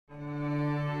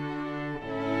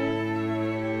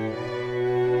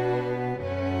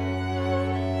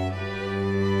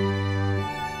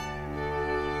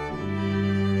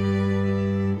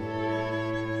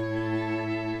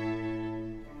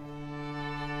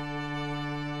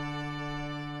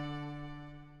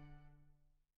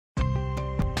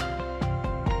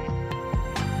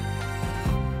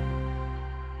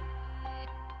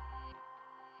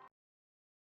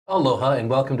Aloha and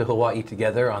welcome to Hawaii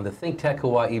Together on the ThinkTech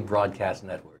Hawaii Broadcast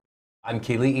Network. I'm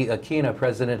Keli'i Akina,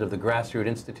 president of the Grassroots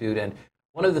Institute, and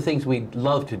one of the things we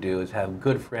love to do is have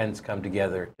good friends come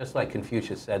together. Just like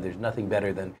Confucius said, there's nothing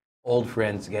better than old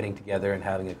friends getting together and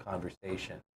having a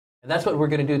conversation. And that's what we're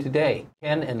going to do today.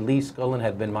 Ken and Li Schoolland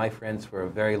have been my friends for a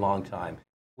very long time.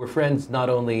 We're friends not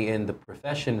only in the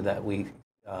profession that we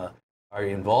are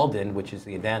involved in, which is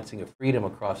the advancing of freedom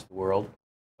across the world,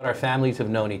 but our families have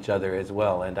known each other as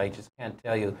well, and I just can't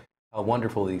tell you how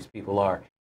wonderful these people are.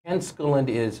 Ken Schoolland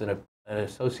is an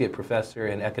associate professor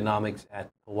in economics at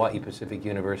Hawaii Pacific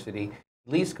University.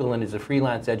 Li Schoolland is a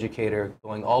freelance educator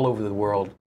going all over the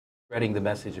world, spreading the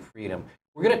message of freedom.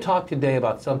 We're going to talk today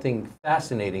about something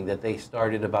fascinating that they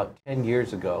started about 10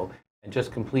 years ago and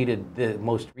just completed the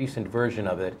most recent version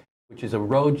of it, which is a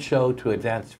roadshow to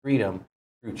advance freedom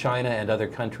through China and other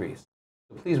countries.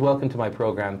 So please welcome to my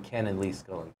program, Ken and Li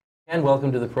Schoolland. Ken,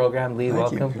 welcome to the program. Li,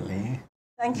 welcome. Thank you, Lee.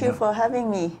 Thank you for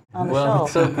having me on the show. Well,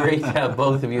 it's so great to have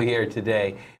both of you here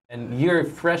today. And you're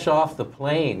fresh off the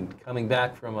plane, coming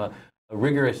back from a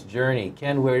rigorous journey.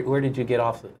 Ken, where did you get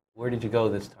off? Where did you go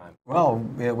this time? Well,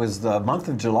 it was the month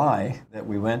of July that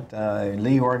we went.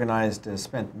 Lee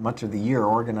spent much of the year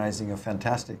organizing a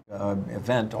fantastic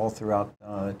event all throughout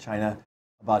China.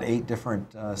 About 8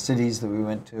 different cities that we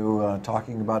went to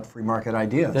talking about free market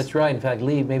ideas. That's right. In fact,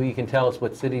 Lee, maybe you can tell us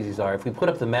what cities these are. If we put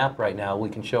up the map right now, we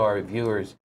can show our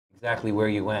viewers exactly where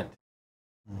you went.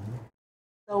 Mm-hmm.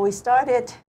 So we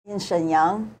started in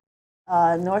Shenyang,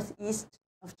 northeast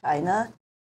of China,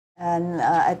 and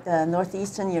at the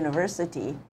Northeastern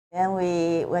University. Then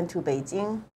we went to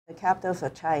Beijing, the capital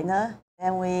of China.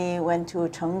 Then we went to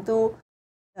Chengdu,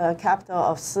 the capital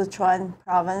of Sichuan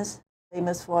province,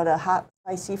 famous for the hot,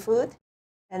 spicy food.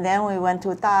 And then we went to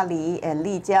Dali and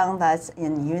Lijiang, that's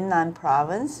in Yunnan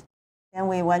province. Then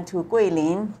we went to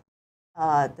Guilin,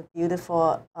 the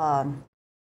beautiful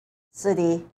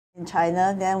city in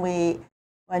China. Then we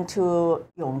went to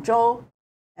Yongzhou,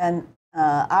 and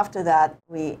after that,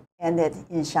 we ended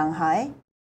in Shanghai.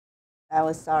 That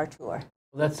was our tour.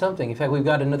 Well, that's something. In fact, we've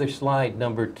got another slide,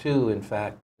 number 2, in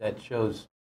fact, that shows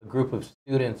a group of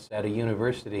students at a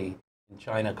university in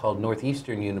China called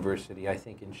Northeastern University, I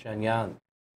think in Shenyang.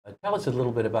 Tell us a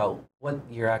little bit about what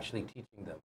you're actually teaching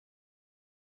them.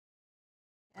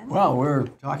 Well, we're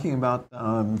talking about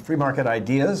free market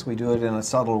ideas. We do it in a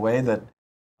subtle way that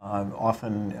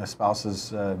often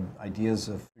espouses ideas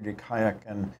of Friedrich Hayek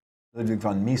and Ludwig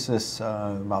von Mises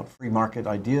about free market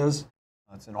ideas.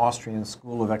 It's an Austrian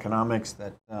school of economics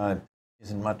that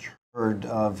isn't much heard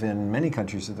of in many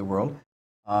countries of the world,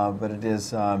 but it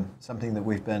is something that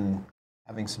we've been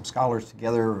having some scholars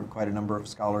together, quite a number of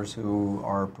scholars who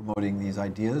are promoting these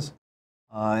ideas.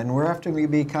 And we're having to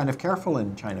be kind of careful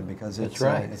in China because it's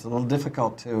a little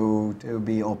difficult to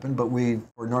be open. But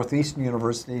for Northeastern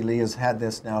University, Lee has had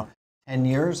this now 10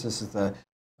 years. This is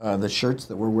the shirts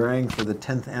that we're wearing for the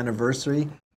 10th anniversary.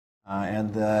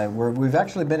 We've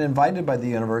actually been invited by the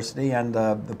university, and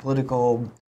the political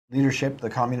leadership, the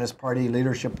Communist Party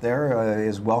leadership there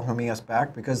is welcoming us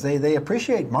back because they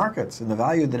appreciate markets and the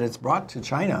value that it's brought to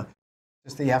China.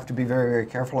 Just they have to be very, very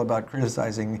careful about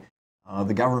criticizing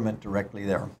the government directly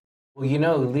there. Well, you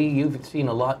know, Lee, you've seen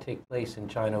a lot take place in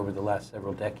China over the last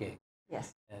several decades.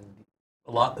 Yes. And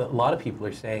a lot of people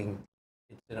are saying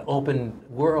it's an open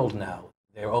world now.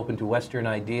 They're open to Western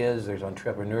ideas, there's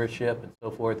entrepreneurship and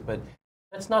so forth, but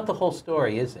that's not the whole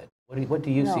story, is it? What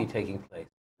do you see taking place?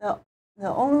 No. The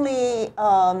only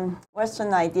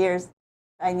Western ideas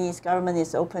Chinese government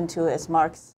is open to is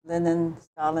Marx, Lenin,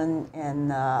 Stalin,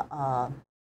 and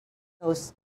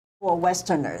those 4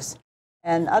 Westerners.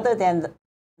 And other than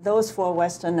those 4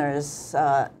 Westerners,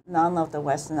 none of the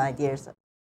Western ideas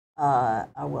are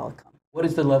welcome. What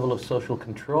is the level of social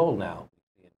control now?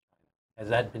 Has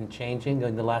that been changing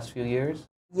in the last few years?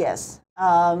 Yes.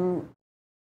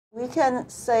 We can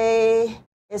say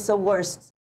it's the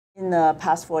worst in the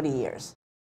past 40 years.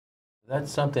 That's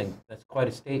something. That's quite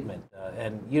a statement.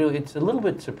 And, you know, it's a little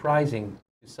bit surprising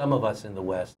to some of us in the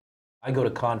West. I go to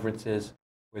conferences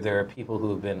where there are people who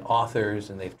have been authors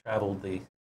and they've traveled the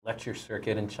lecture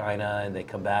circuit in China, and they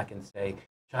come back and say,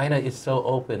 China is so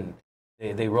open.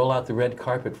 They roll out the red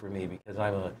carpet for me because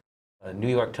I'm a New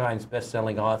York Times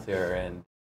best-selling author, and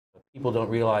people don't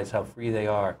realize how free they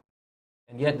are.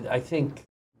 And yet I think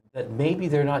that maybe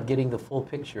they're not getting the full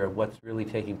picture of what's really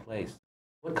taking place.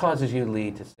 What causes you, Lee,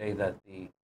 to say that the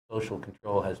social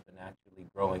control has been actually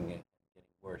growing and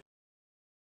getting worse?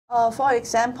 For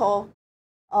example,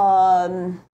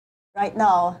 right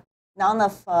now, none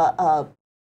of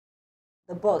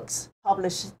the books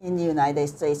published in the United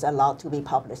States are allowed to be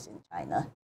published in China.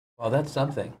 Well, that's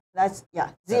something. That's,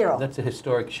 zero. That's a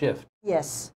historic shift.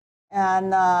 Yes.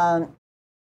 And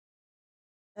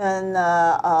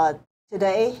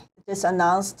today, it is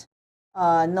announced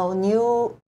no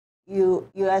new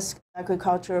U.S.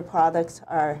 agricultural products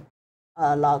are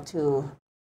allowed to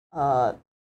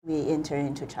be enter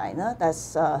into China.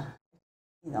 That's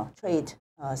trade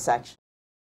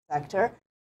sector.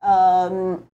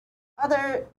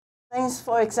 Other things,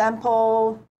 for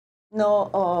example,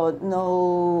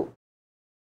 no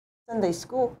Sunday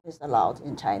school is allowed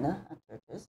in China at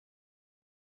churches.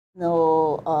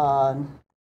 No.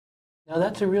 Now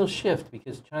that's a real shift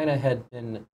because China had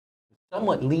been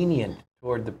somewhat lenient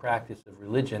toward the practice of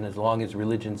religion as long as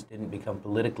religions didn't become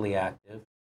politically active.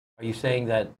 Are you saying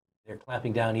that they're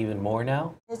clamping down even more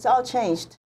now? It's all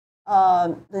changed.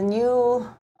 The new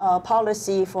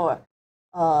policy for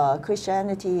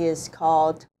Christianity is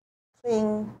called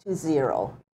clean to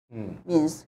zero.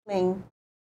 Means clean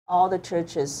all the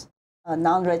churches,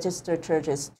 non-registered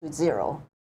churches to zero.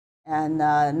 And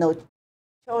no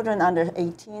children under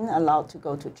 18 allowed to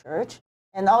go to church.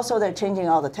 And also they're changing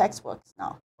all the textbooks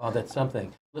now. Oh, that's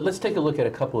something. Let's take a look at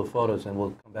a couple of photos and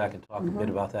we'll come back and talk a bit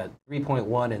about that.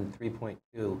 3.1 and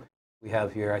 3.2 we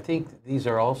have here. I think these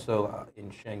are also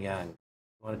in Shenyang.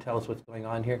 You want to tell us what's going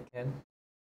on here, Ken?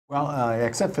 Well,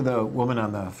 except for the woman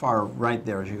on the far right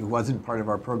there, who wasn't part of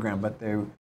our program, but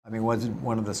wasn't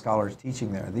one of the scholars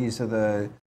teaching there. These are the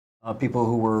people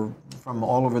who were from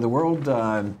all over the world.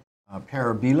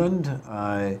 Per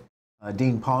Bieland,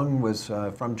 Dean Pong was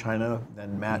from China,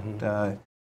 then Matt,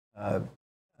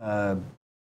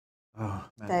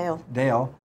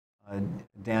 Dale.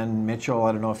 Dan Mitchell,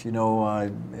 I don't know if you know,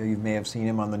 you may have seen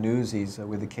him on the news. He's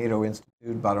with the Cato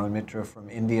Institute. Bharat Mitra from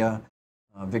India.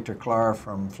 Victor Clar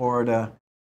from Florida.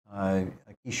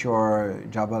 Kishore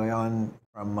Jabalayan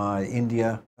from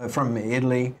India, from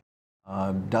Italy.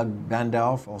 Doug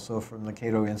Bandalf, also from the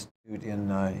Cato Institute in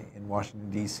Washington,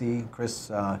 D.C.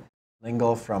 Chris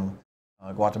Lingle from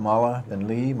Guatemala, then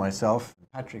Lee, myself,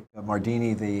 Patrick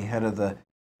Mardini, the head of the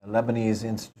Lebanese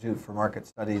Institute for Market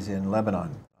Studies in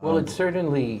Lebanon. Well, it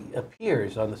certainly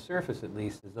appears, on the surface at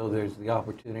least, as though there's the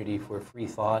opportunity for free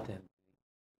thought and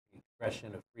the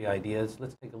expression of free ideas.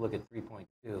 Let's take a look at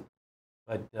 3.2.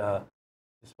 But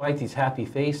despite these happy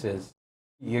faces,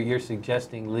 you're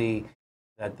suggesting, Lee,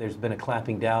 that there's been a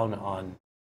clamping down on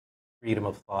freedom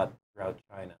of thought throughout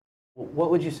China.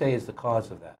 What would you say is the cause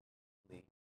of that, Lee?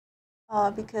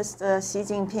 Because Xi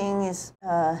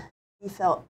Jinping he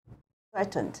felt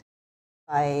threatened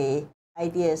by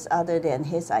ideas other than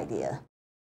his idea,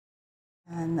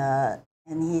 and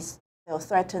he's felt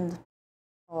threatened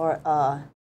for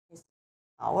his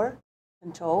power,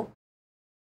 control.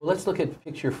 Well, let's look at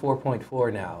picture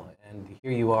 4.4 now, and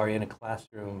here you are in a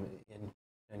classroom in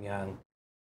Shenyang.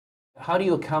 How do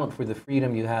you account for the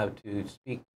freedom you have to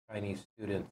speak to Chinese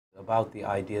students about the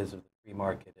ideas of the free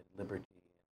market and liberty,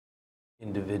 and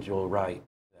individual rights,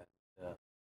 and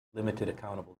limited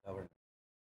accountable governance?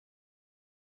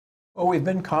 Well, we've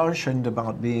been cautioned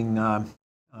about being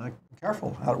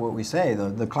careful about what we say.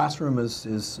 The classroom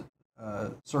is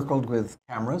circled with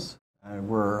cameras.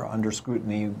 We're under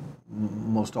scrutiny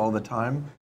most all the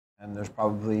time, and there's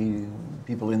probably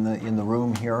people in the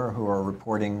room here who are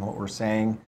reporting what we're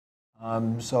saying.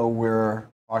 So we're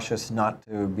cautious not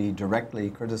to be directly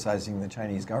criticizing the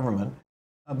Chinese government.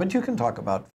 But you can talk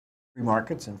about free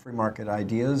markets and free market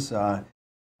ideas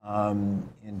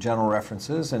in general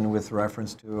references and with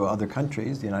reference to other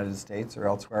countries, the United States or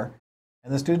elsewhere.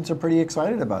 And the students are pretty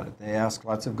excited about it. They ask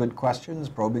lots of good questions,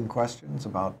 probing questions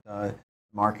about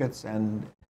markets, but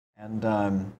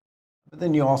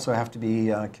then you also have to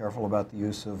be careful about the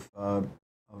use of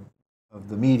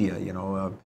the media. You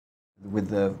know, with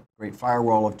the Great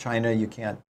Firewall of China, you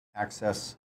can't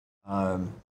access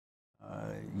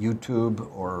YouTube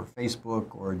or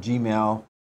Facebook or Gmail.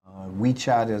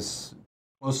 WeChat is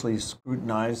closely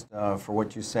scrutinized for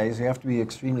what you say, so you have to be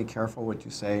extremely careful what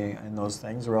you say in those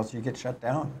things, or else you get shut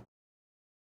down.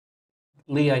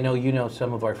 Lee, I know you know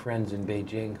some of our friends in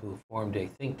Beijing who formed a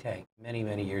think tank many,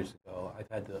 many years ago. I've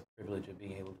had the privilege of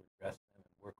being able to address them and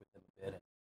work with them a bit and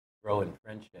grow in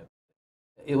friendship.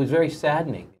 It was very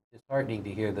saddening, disheartening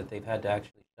to hear that they've had to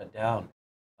actually shut down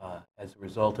as a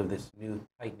result of this new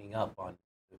tightening up on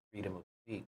the freedom of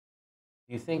speech.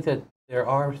 Do you think that there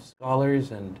are scholars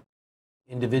and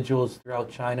individuals throughout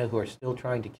China who are still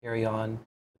trying to carry on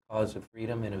the cause of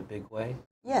freedom in a big way?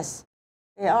 Yes,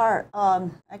 they are.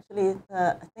 Actually,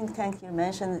 the think tank you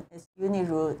mentioned is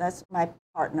UniRu. That's my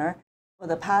partner. For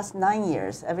the past 9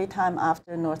 years, every time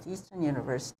after Northeastern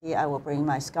University, I will bring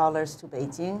my scholars to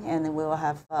Beijing, and we will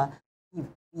have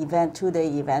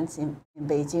two-day events in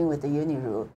Beijing with the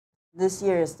UniRu. this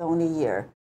year is the only year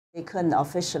they couldn't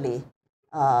officially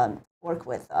work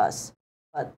with us.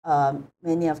 But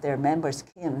many of their members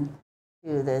came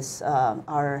to this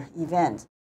our event,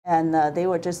 and they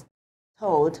were just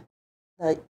told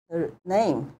that their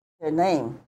name,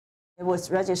 it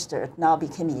was registered, now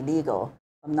became illegal.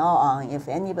 From now on, if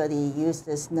anybody used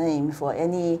this name for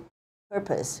any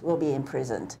purpose, will be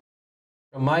imprisoned.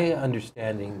 From my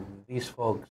understanding, these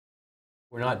folks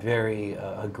were not very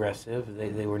aggressive.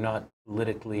 They were not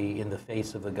politically in the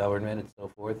face of the government and so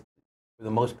forth. For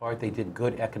the most part, they did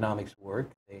good economics work.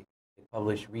 They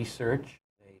published research.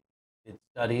 They did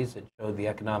studies that showed the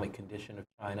economic condition of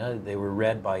China. They were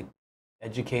read by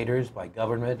educators, by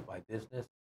government, by business.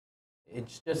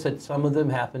 It's just that some of them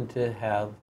happen to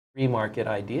have free market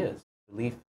ideas,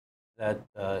 belief that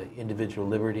individual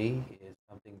liberty is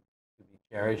something to be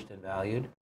cherished and valued.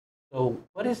 So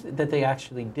what is it that they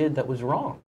actually did that was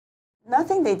wrong?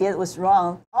 Nothing they did was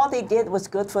wrong. All they did was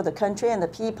good for the country and the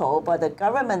people, but the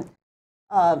government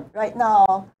right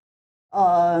now,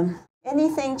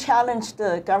 anything challenge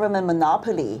the government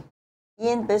monopoly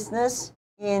in business,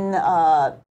 in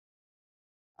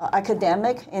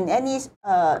academic, in any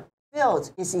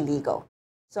field is illegal.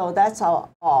 So that's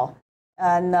all.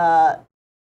 And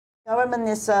government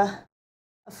is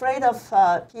afraid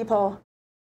of people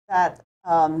that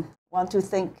want to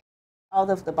think out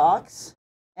of the box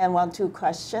and want to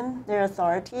question their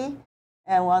authority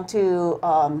and want to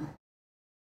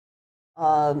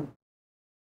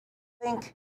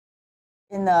think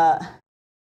in a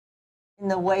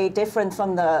way different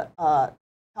from the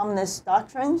communist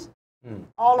doctrines.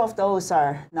 All of those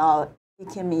are now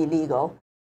become illegal.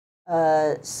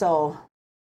 So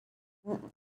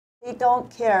they don't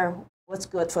care what's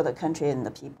good for the country and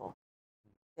the people.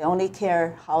 They only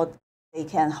care how they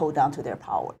can hold on to their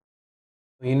power.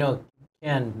 Well, you know,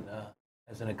 Ken,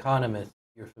 as an economist,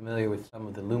 you're familiar with some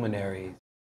of the luminaries,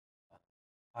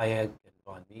 Hayek and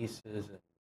von Mises and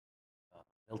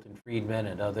Milton Friedman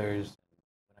and others.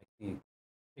 When I see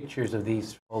pictures of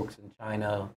these folks in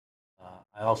China,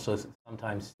 I also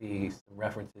sometimes see some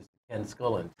references to Ken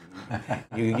Schoolland.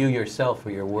 You yourself,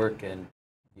 for your work and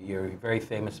your very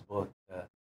famous book,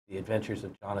 The Adventures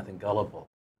of Jonathan Gullible.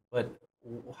 But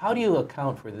how do you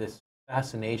account for this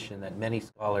fascination that many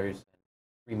scholars and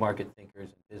free market thinkers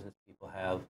and business people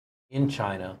have in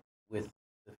China with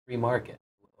the free market,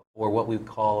 or what we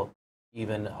call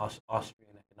even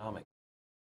Austrian economics?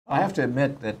 I have to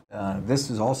admit that this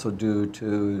is also due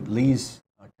to Li's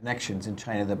connections in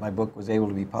China, that my book was able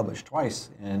to be published twice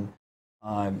in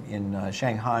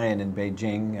Shanghai and in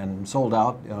Beijing, and sold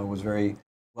out. Was very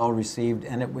well received,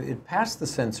 and it passed the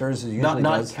censors, as usually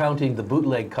not does. Counting the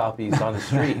bootleg copies on the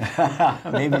street.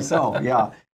 Maybe so,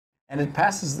 yeah. And it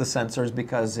passes the censors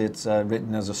because it's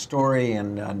written as a story,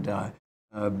 and a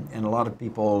lot of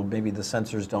people, maybe the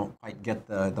censors don't quite get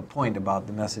the point about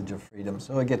the message of freedom,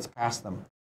 so it gets past them.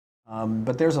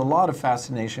 But there's a lot of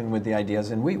fascination with the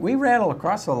ideas, and we ran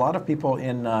across a lot of people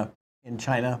in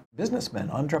China, businessmen,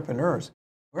 entrepreneurs.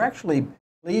 We're actually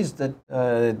pleased that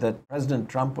that President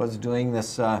Trump was doing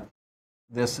this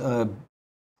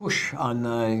push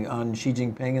on Xi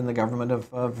Jinping and the government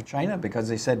of China, because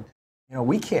they said, you know,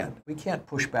 we can't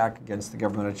push back against the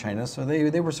government of China. So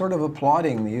they were sort of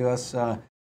applauding the U.S.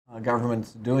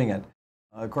 Government doing it.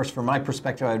 Of course, from my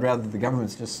perspective, I'd rather the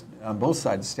governments just on both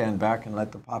sides stand back and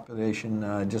let the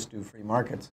population just do free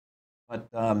markets. But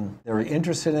they're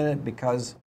interested in it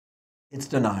because it's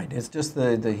denied. It's just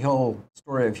the whole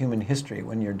story of human history.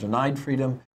 When you're denied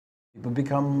freedom, people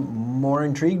become more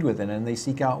intrigued with it, and they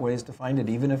seek out ways to find it,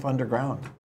 even if underground.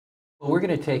 Well, we're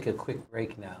going to take a quick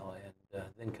break now, and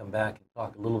then come back and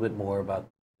talk a little bit more about the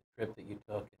trip that you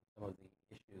took and some of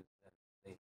the issues that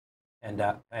they panned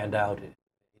out in your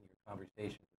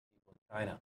conversations with people in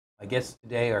China. My guests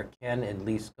today are Ken and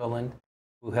Li Schoolland,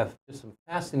 who have just some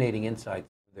fascinating insights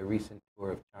from their recent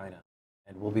tour of China.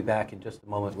 And we'll be back in just a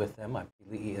moment with them. I'm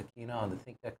Keli'i Akina on the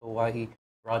ThinkTech Hawaii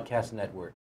Broadcast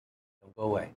Network. Don't go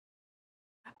away.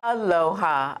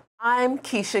 Aloha. I'm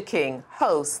Keisha King,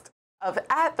 host of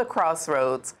At the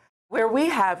Crossroads, where we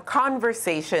have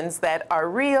conversations that are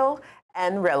real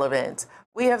and relevant.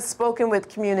 We have spoken with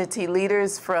community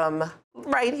leaders from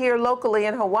right here locally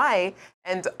in Hawaii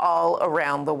and all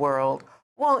around the world.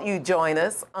 Won't you join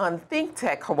us on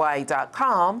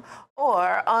ThinkTechHawaii.com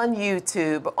or on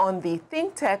YouTube on the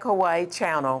ThinkTech Hawaii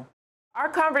channel? Our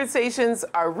conversations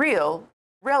are real,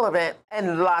 relevant,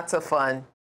 and lots of fun.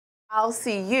 I'll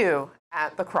see you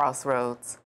at the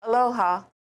Crossroads. Aloha.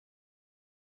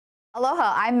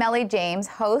 Aloha, I'm Melly James,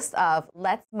 host of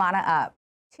Let's Mana Up.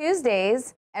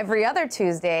 Tuesdays, every other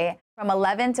Tuesday from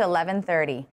 11 to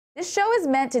 11:30. This show is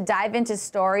meant to dive into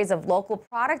stories of local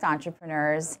product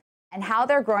entrepreneurs and how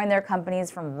they're growing their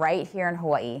companies from right here in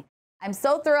Hawaii. I'm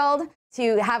so thrilled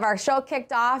to have our show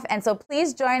kicked off, and so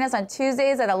please join us on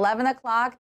Tuesdays at 11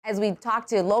 o'clock as we talk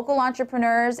to local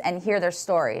entrepreneurs and hear their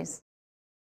stories.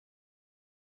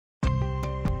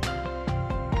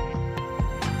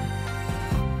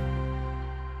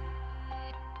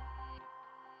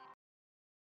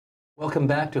 Welcome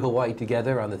back to Hawaii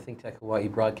Together on the ThinkTech Hawaii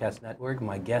Broadcast Network.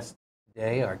 My guests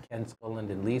today are Ken Schoolland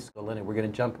and Li Schoolland, and we're going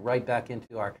to jump right back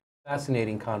into our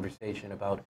fascinating conversation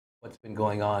about what's been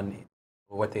going on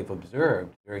or what they've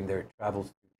observed during their travels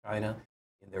to China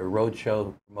in their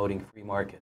roadshow promoting free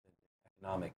markets and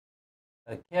economics.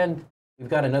 Ken, we've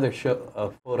got another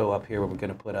photo up here we're going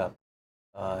to put up.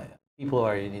 People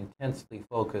are intensely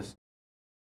focused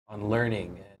on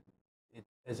learning, and it's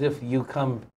as if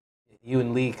you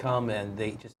and Li come and they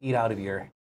just eat out of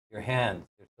your hands.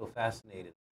 They're so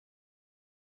fascinated.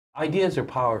 Ideas are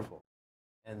powerful,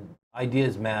 and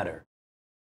ideas matter.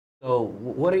 So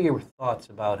what are your thoughts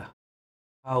about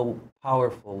how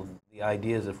powerful the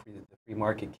ideas of the free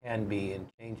market can be in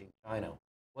changing China?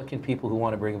 What can people who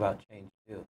want to bring about change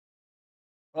do?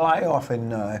 Well, I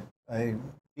often I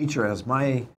feature as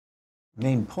my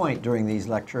main point during these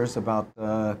lectures about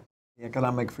the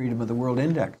Economic Freedom of the World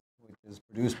Index, which is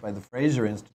produced by the Fraser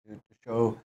Institute to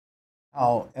show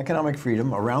how economic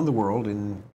freedom around the world,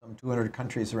 in some 200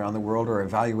 countries around the world, are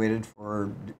evaluated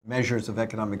for measures of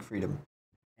economic freedom.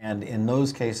 And in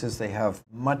those cases, they have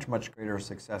much, much greater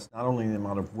success, not only in the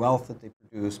amount of wealth that they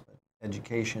produce, but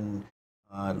education,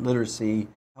 literacy,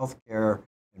 healthcare,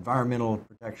 environmental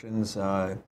protections,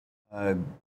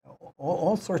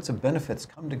 all sorts of benefits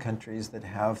come to countries that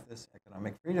have this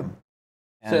economic freedom.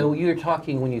 And so you're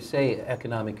talking, when you say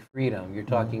economic freedom, you're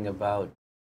talking about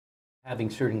having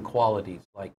certain qualities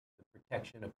like the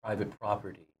protection of private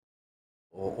property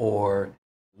or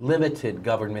limited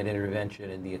government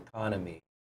intervention in the economy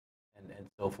and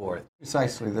so forth.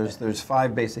 Precisely. There's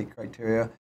 5 basic criteria.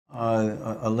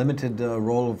 A limited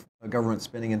role of government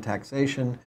spending and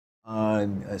taxation,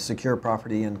 secure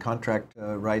property and contract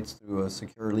rights through a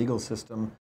secure legal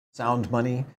system, sound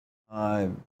money,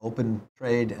 open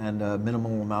trade, and a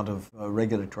minimal amount of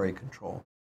regulatory control.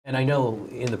 And I know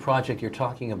in the project you're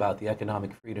talking about the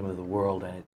economic freedom of the world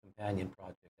and its companion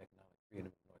project, Economic Freedom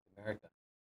of North America.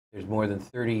 There's more than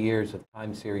 30 years of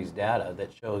time series data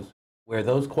that shows where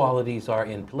those qualities are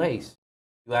in place,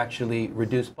 you actually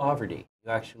reduce poverty.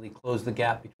 You actually close the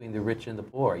gap between the rich and the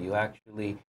poor. You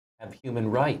actually have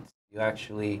human rights. You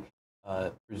actually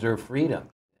preserve freedom.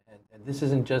 And this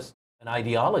isn't just an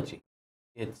ideology.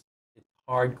 It's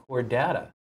hardcore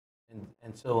data.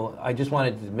 And so I just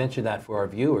wanted to mention that for our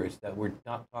viewers, that we're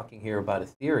not talking here about a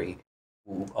theory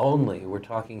only. We're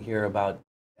talking here about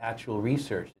actual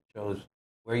research that shows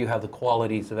where you have the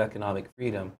qualities of economic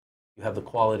freedom, you have the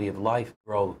quality of life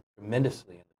grow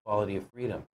tremendously and the quality of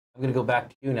freedom. I'm going to go back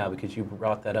to you now because you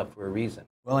brought that up for a reason.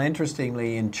 Well,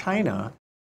 interestingly, in China,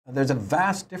 there's a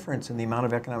vast difference in the amount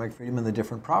of economic freedom in the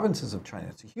different provinces of China.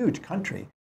 It's a huge country.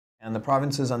 And the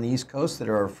provinces on the East Coast that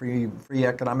are free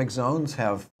economic zones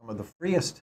have some of the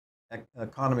freest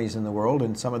economies in the world,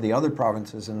 and some of the other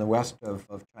provinces in the west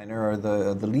of China are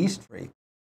the least free.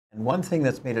 And one thing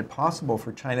that's made it possible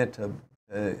for China to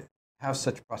have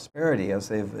such prosperity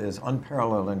as is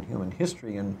unparalleled in human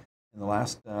history in the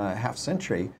last half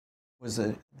century was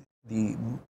the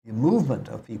movement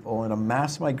of people and a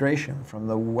mass migration from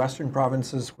the western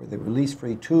provinces where they were least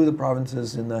free to the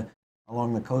provinces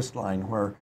along the coastline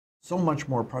where so much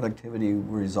more productivity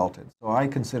resulted. So I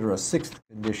consider a 6th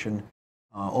condition,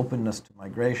 openness to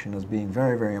migration, as being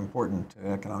very, very important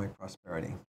to economic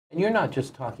prosperity. And you're not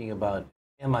just talking about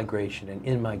immigration and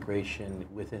immigration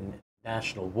within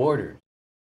national borders.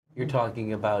 You're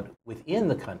talking about within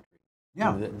the country,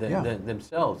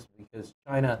 themselves, because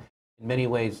China, in many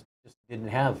ways, just didn't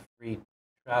have free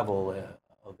travel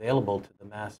available to the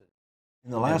masses.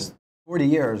 In the last 40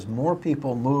 years, more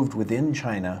people moved within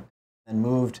China than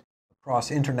moved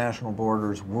across international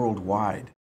borders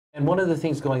worldwide. And one of the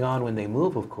things going on when they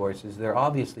move, of course, is they're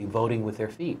obviously voting with their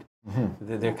feet.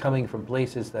 They're coming from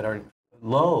places that are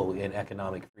low in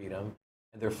economic freedom,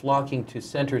 and they're flocking to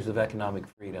centers of economic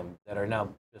freedom that are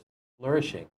now just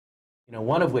flourishing. You know,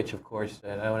 one of which, of course,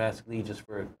 and I would ask Li just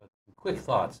for quick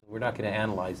thoughts. We're not going to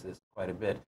analyze this quite a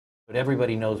bit, but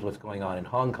everybody knows what's going on in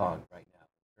Hong Kong right now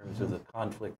in terms of the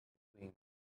conflict between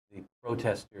the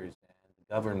protesters and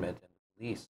the government and the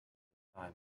police.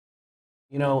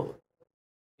 You know,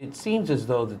 it seems as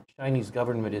though the Chinese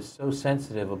government is so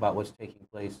sensitive about what's taking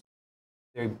place,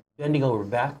 they're bending over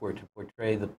backward to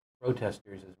portray the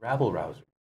protesters as rabble-rousers.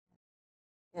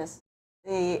 Yes.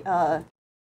 They, I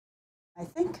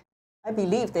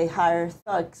believe they hire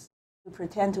thugs to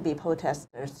pretend to be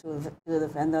protesters to do the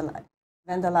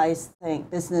vandalize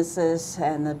businesses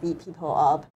and beat people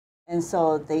up, and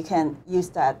so they can use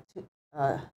that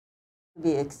to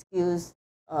be excused.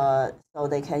 So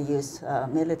they can use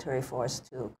military force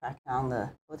to crack down the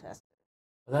protesters.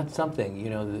 Well, that's something. You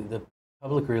know, the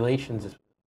public relations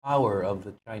power of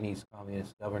the Chinese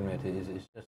Communist government is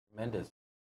just tremendous.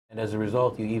 And as a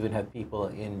result, you even have people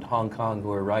in Hong Kong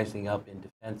who are rising up in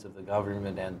defense of the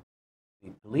government and the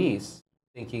police,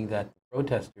 thinking that the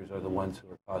protesters are the ones who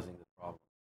are causing the problem.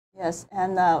 Yes,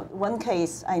 and one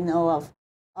case I know of,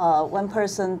 one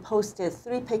person posted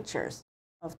 3 pictures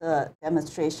of the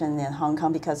demonstration in Hong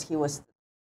Kong because he was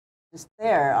just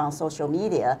there on social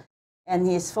media, and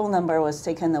his phone number was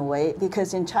taken away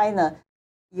because in China,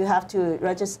 you have to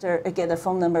get a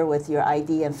phone number with your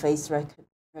ID and face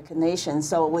recognition.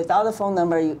 So without a phone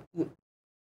number, you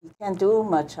can't do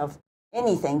much of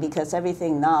anything because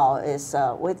everything now is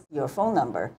with your phone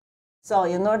number. So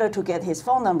in order to get his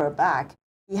phone number back,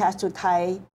 he has to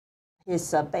tie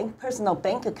his personal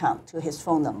bank account to his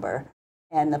phone number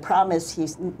and promise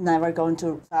he's never going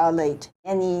to violate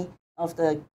any of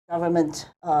the government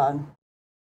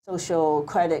social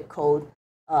credit code.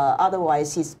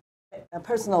 Otherwise, his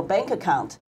personal bank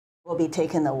account will be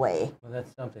taken away. Well,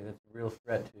 that's something. That's a real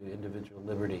threat to individual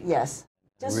liberty. Yes.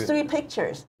 Just 3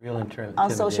 pictures real on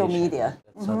social media.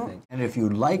 That's something. And if you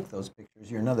like those pictures,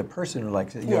 you're another person who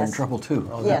likes it, you're in trouble too.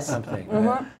 Oh, that's something.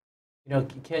 You know,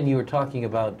 Ken, you were talking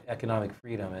about economic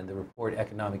freedom and the report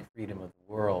Economic Freedom of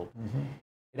the World.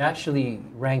 It actually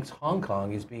ranks Hong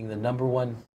Kong as being the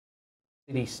 #1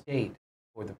 city-state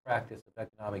for the practice of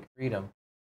economic freedom,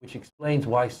 which explains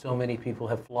why so many people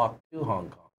have flocked to Hong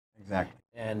Kong. Exactly.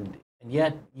 And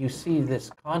yet you see this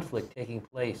conflict taking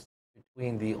place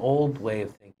between the old way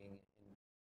of thinking in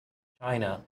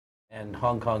China and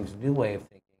Hong Kong's new way of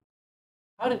thinking.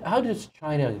 How does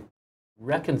China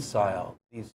reconcile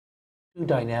these 2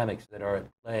 dynamics that are at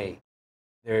play?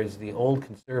 There's the old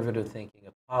conservative thinking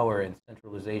of power and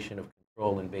centralization of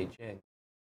control in Beijing,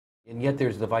 and yet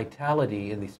there's the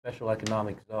vitality in the special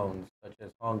economic zones such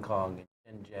as Hong Kong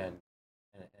and Shenzhen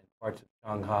and parts of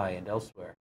Shanghai and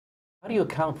elsewhere. How do you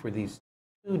account for these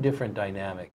 2 different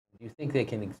dynamics? Do you think they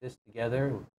can exist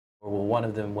together, or will one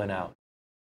of them win out?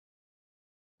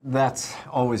 That's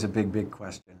always a big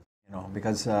question, you know,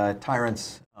 because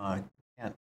tyrants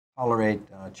can't tolerate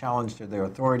challenge to their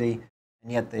authority,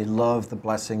 and yet they love the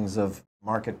blessings of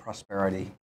market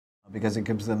prosperity because it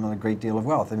gives them a great deal of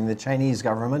wealth. I mean, the Chinese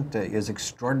government is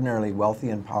extraordinarily wealthy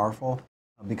and powerful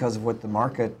because of what the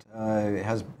market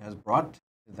has brought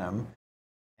to them.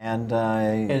 And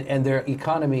their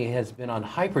economy has been on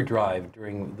hyperdrive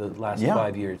during the last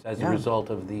 5 years as a result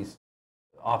of these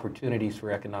opportunities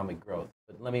for economic growth.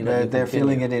 But let me let you they're continue.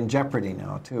 feeling it in jeopardy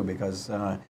now too, because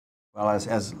well,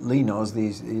 as Li knows,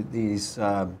 these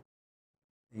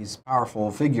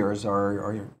powerful figures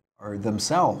are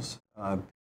themselves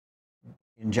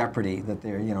in jeopardy. That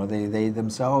they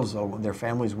themselves, their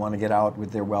families want to get out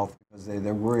with their wealth because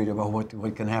they're worried about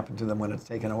what can happen to them when it's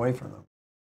taken away from them.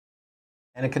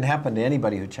 And it can happen to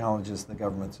anybody who challenges the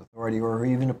government's authority or who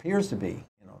even appears to be,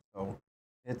 you know. So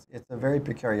it's a very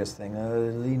precarious thing.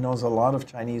 Li knows a lot of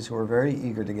Chinese who are very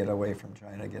eager to get away from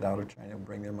China, get out of China, and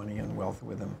bring their money and wealth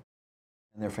with them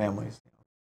and their families. You know.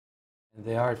 And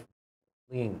they are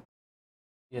fleeing.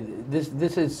 Yeah,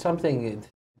 this is something to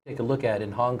take a look at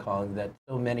in Hong Kong, that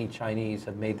so many Chinese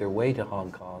have made their way to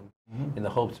Hong Kong in the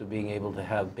hopes of being able to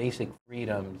have basic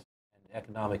freedoms and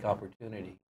economic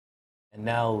opportunity. And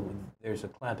now there's a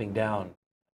clamping down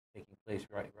taking place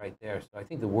right there. So I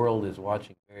think the world is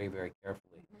watching very, very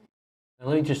carefully. Now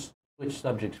let me just switch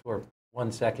subjects for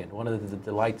 1 second. One of the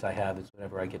delights I have is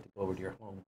whenever I get to go over to your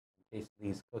home and taste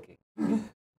Li's cooking.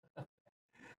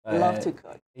 I love to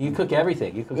cook. You cook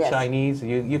everything. You cook Chinese.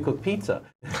 You cook pizza.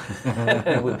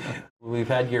 We've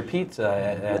had your pizza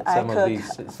at some of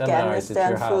these seminars at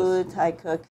your house. Food. I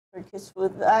cook Turkish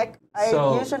food. I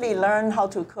usually learn how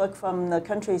to cook from the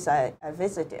countries I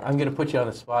visited. I'm going to put you on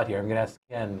the spot here. I'm going to ask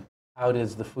Ken, how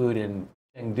does the food in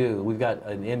Chengdu, we've got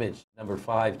an image, number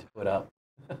 5, to put up.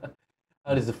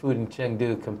 How does the food in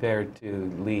Chengdu compare to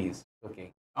Li's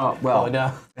cooking? Oh, well,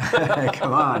 no.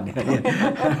 Come on.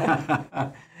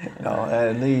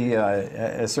 No, Li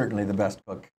is certainly the best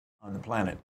cook on the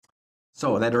planet.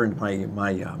 So that earned my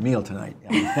meal tonight.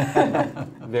 Yeah.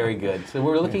 Very good. So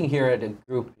we're looking here at a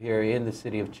group here in the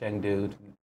city of Chengdu,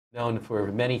 known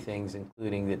for many things,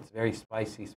 including its very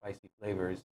spicy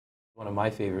flavors. It's one of my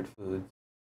favorite foods.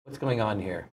 What's going on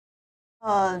here?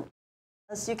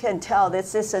 As you can tell,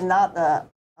 this is not a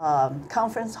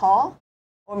conference hall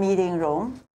or meeting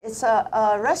room. It's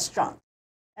a restaurant.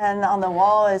 And on the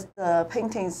wall is the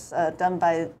paintings done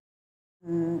by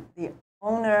the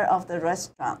owner of the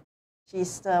restaurant.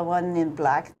 She's the one in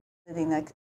black sitting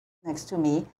next to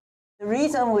me. The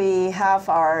reason we have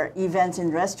our events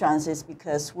in restaurants is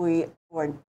because we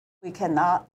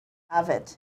cannot have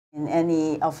it in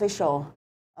any official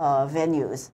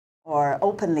venues or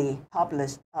openly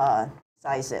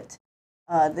publicize it.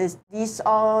 These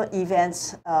all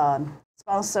events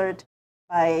sponsored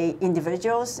by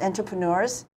individuals,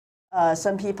 entrepreneurs.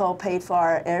 Some people paid for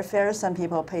our airfare, some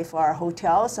people pay for our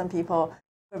hotel, some people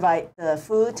provide the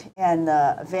food and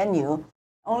the venue.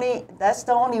 That's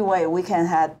the only way we can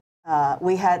have.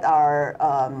 We had our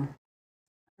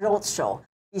roadshow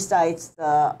besides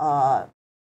the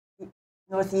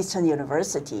Northeastern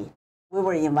University. We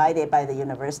were invited by the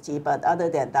university, but other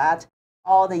than that,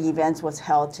 all the events was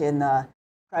held in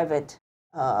private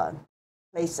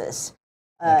places.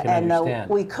 And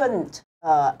we couldn't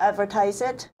advertise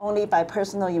it, only by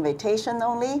personal invitation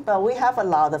only, but we have a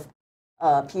lot of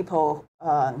people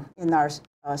in our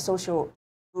social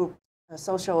group,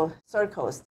 social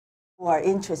circles who are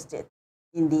interested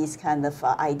in these kind of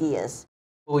ideas.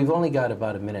 Well, we've only got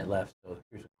about a minute left, so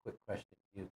here's a quick question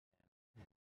to you.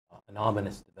 An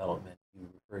ominous development, you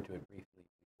referred to it briefly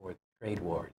before, the trade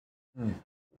wars.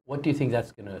 What do you think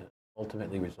that's going to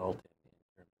ultimately result in terms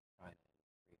of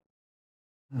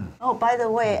China? Oh, by the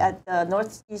way, at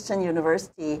Northeastern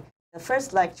University, the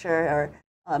first lecturer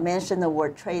mentioned the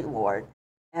word trade war,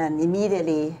 and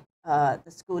immediately the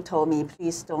school told me,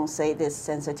 please don't say this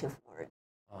sensitive word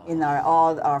in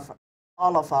all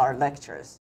of our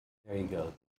lectures. There you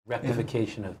go.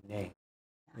 Rectification of name.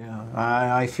 Yeah,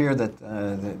 I fear that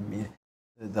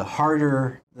the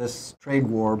harder this trade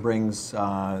war brings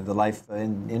the life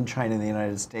in China and the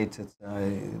United States, it's,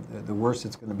 the worse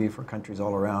it's going to be for countries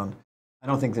all around. I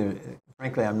don't think that,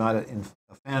 frankly, I'm not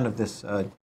a fan of this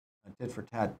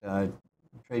tit-for-tat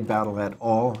trade battle at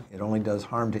all. It only does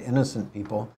harm to innocent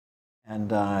people.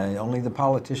 And only the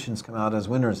politicians come out as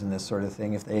winners in this sort of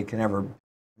thing, if they can ever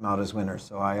come out as winners.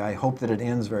 So I hope that it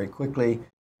ends very quickly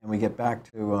and we get back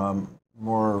to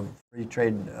more free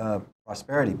trade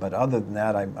prosperity. But other than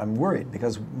that, I'm worried,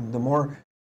 because the more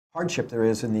hardship there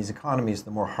is in these economies,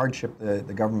 the more hardship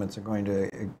the governments are going to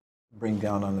bring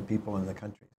down on the people in the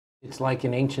country. It's like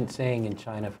an ancient saying in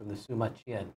China from the Suma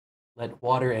Qian, let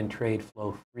water and trade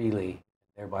flow freely,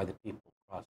 thereby the people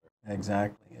prosper.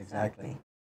 Exactly.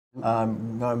 I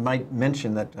might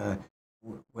mention that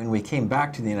when we came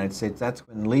back to the United States, that's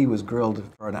when Li was grilled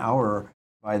for an hour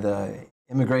by the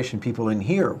immigration people in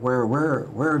here.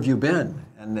 Where have you been?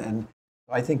 And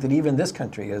I think that even this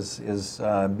country is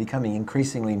becoming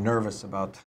increasingly nervous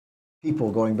about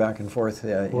people going back and forth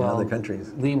in other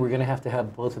countries. Li, we're going to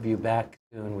have both of you back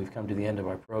soon. We've come to the end of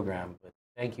our program, but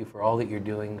thank you for all that you're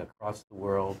doing across the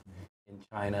world, in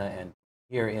China and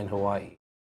here in Hawaii.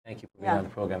 Thank you for being on the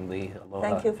program, Li. Aloha.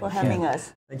 Thank you for having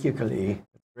us. Thank you, Keli'i.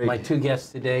 My two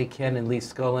guests today, Ken and Li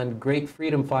Schoolland, great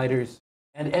freedom fighters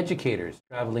and educators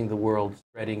traveling the world,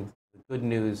 spreading the good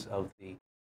news of the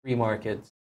free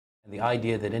markets and the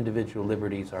idea that individual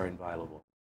liberties are inviolable.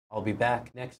 I'll be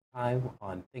back next time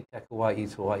on ThinkTech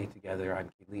Hawaii's Hawaii Together. I'm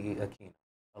Keli'i Akina.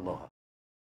 Aloha.